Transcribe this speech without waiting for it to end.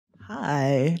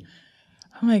Hi.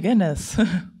 Oh my goodness.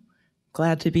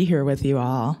 Glad to be here with you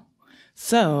all.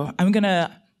 So I'm going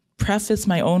to preface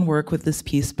my own work with this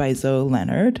piece by Zoe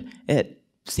Leonard. It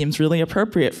seems really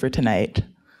appropriate for tonight.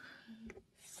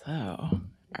 So, all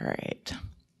right.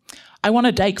 I want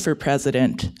a dyke for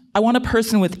president. I want a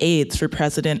person with AIDS for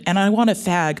president, and I want a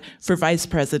fag for vice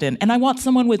president, and I want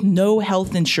someone with no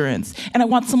health insurance, and I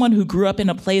want someone who grew up in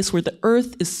a place where the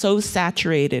earth is so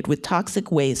saturated with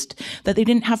toxic waste that they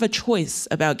didn't have a choice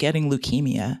about getting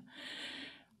leukemia.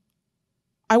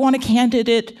 I want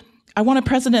a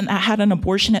president that had an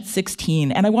abortion at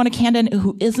 16, and I want a candidate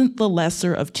who isn't the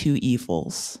lesser of two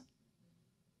evils.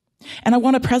 And I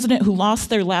want a president who lost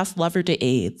their last lover to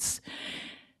AIDS,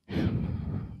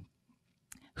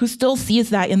 who still sees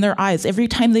that in their eyes every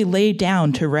time they lay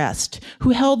down to rest, who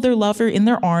held their lover in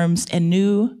their arms and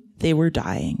knew they were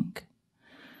dying.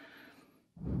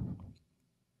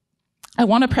 I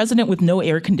want a president with no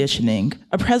air conditioning,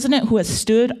 a president who has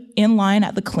stood in line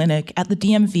at the clinic, at the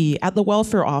DMV, at the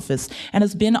welfare office, and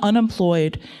has been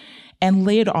unemployed and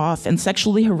laid off and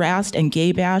sexually harassed and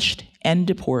gay bashed and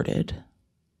deported.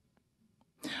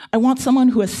 I want someone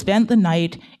who has spent the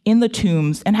night in the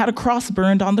tombs and had a cross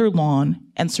burned on their lawn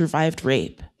and survived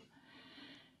rape.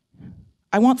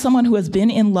 I want someone who has been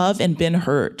in love and been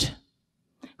hurt,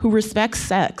 who respects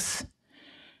sex,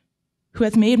 who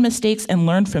has made mistakes and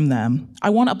learned from them.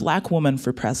 I want a Black woman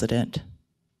for president.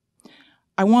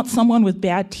 I want someone with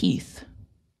bad teeth,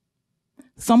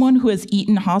 someone who has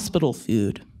eaten hospital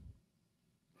food,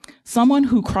 someone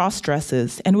who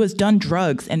cross-dresses and who has done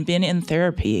drugs and been in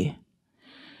therapy.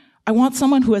 I want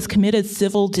someone who has committed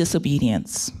civil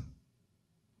disobedience.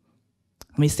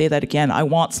 Let me say that again. I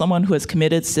want someone who has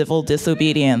committed civil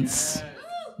disobedience.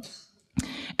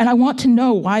 And I want to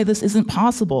know why this isn't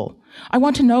possible. I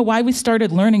want to know why we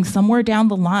started learning somewhere down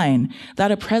the line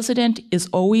that a president is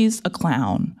always a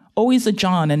clown, always a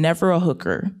John and never a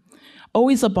hooker,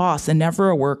 always a boss and never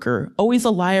a worker, always a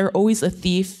liar, always a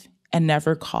thief, and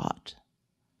never caught.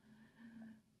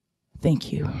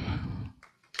 Thank you.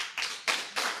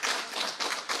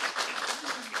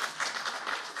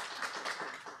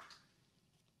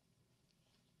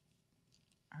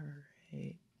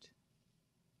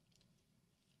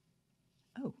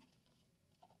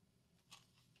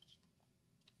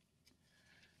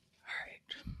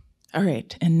 All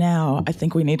right, and now I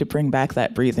think we need to bring back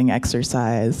that breathing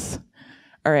exercise.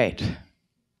 All right,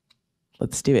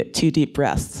 let's do it. 2 deep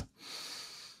breaths.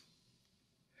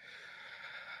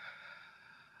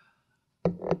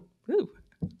 Ooh,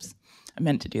 oops, I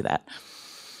meant to do that.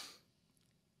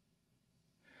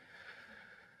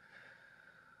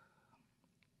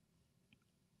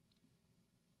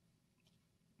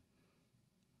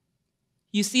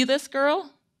 You see this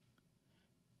girl?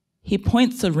 He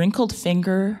points a wrinkled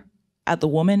finger at the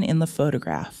woman in the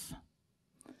photograph.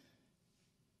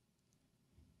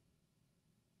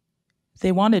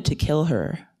 They wanted to kill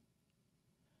her.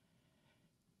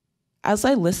 As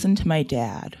I listened to my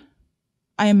dad,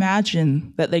 I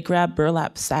imagine that they grabbed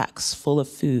burlap sacks full of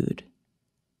food,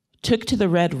 took to the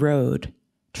red road,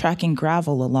 tracking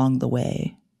gravel along the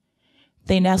way.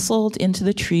 They nestled into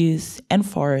the trees and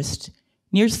forest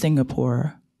near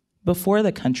Singapore before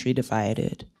the country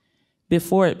divided,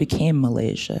 before it became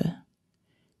Malaysia.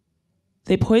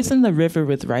 They poisoned the river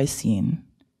with ricin,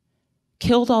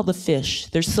 killed all the fish,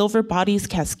 their silver bodies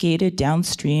cascaded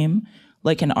downstream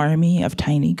like an army of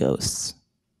tiny ghosts.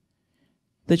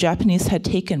 The Japanese had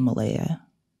taken Malaya.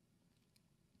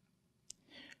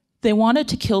 They wanted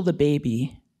to kill the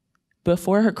baby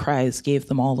before her cries gave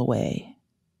them all away.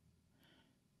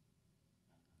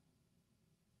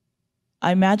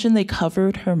 I imagine they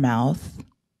covered her mouth,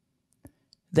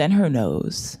 then her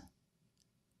nose,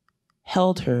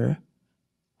 held her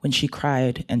when she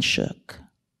cried and shook.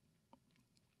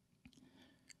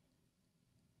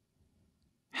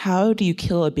 How do you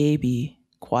kill a baby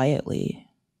quietly?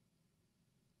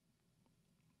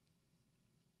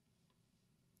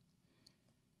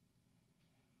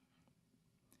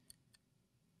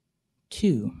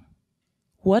 Two,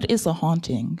 what is a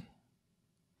haunting?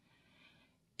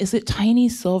 Is it tiny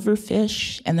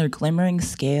silverfish and their glimmering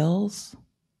scales?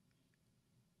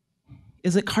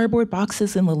 Is it cardboard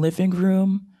boxes in the living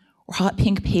room or hot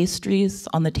pink pastries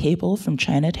on the table from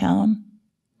Chinatown?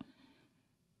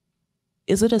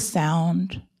 Is it a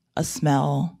sound, a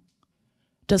smell?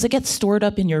 Does it get stored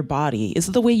up in your body? Is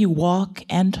it the way you walk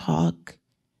and talk?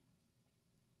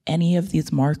 Any of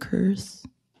these markers?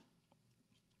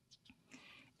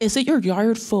 Is it your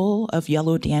yard full of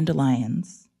yellow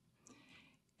dandelions?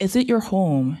 Is it your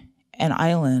home, an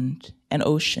island, an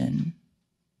ocean?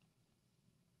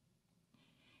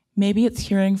 Maybe it's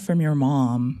hearing from your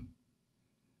mom.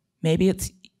 Maybe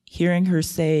it's hearing her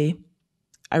say,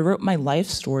 I wrote my life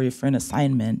story for an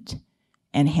assignment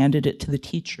and handed it to the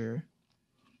teacher.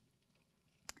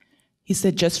 He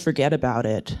said, just forget about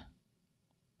it.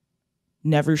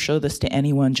 Never show this to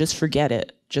anyone, just forget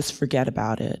it. Just forget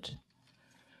about it.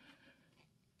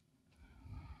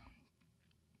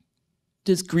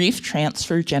 Does grief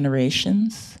transfer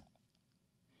generations?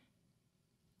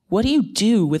 What do you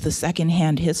do with a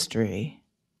secondhand history?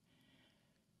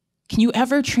 Can you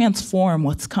ever transform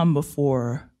what's come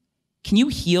before? Can you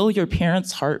heal your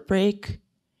parents' heartbreak?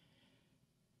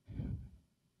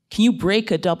 Can you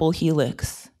break a double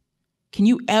helix? Can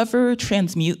you ever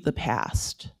transmute the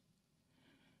past?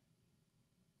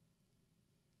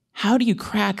 How do you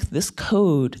crack this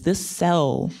code, this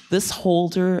cell, this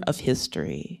holder of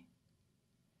history?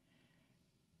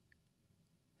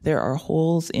 There are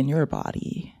holes in your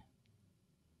body.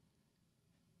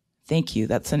 Thank you.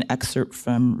 That's an excerpt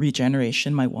from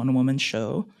Regeneration, my one-woman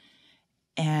show.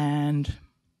 And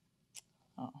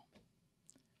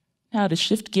now to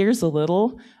shift gears a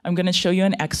little, I'm going to show you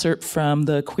an excerpt from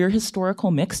the Queer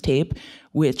Historical Mixtape,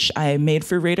 which I made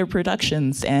for Raider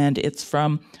Productions, and it's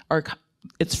from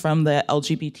the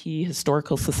LGBT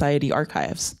Historical Society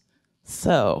archives.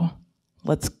 So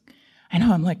I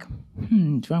know, I'm like,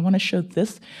 do I want to show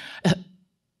this?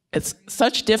 It's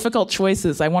such difficult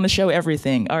choices. I want to show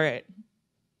everything. All right.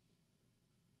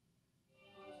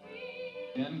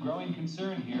 And growing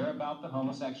concern here about the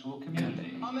homosexual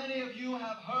community. How many of you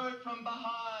have heard from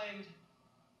behind?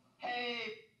 Hey.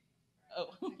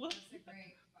 Oh. That's a great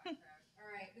background. All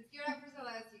right, let's give it up for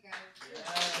Celeste, you guys.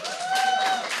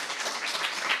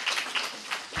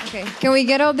 Okay, can we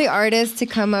get all the artists to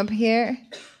come up here?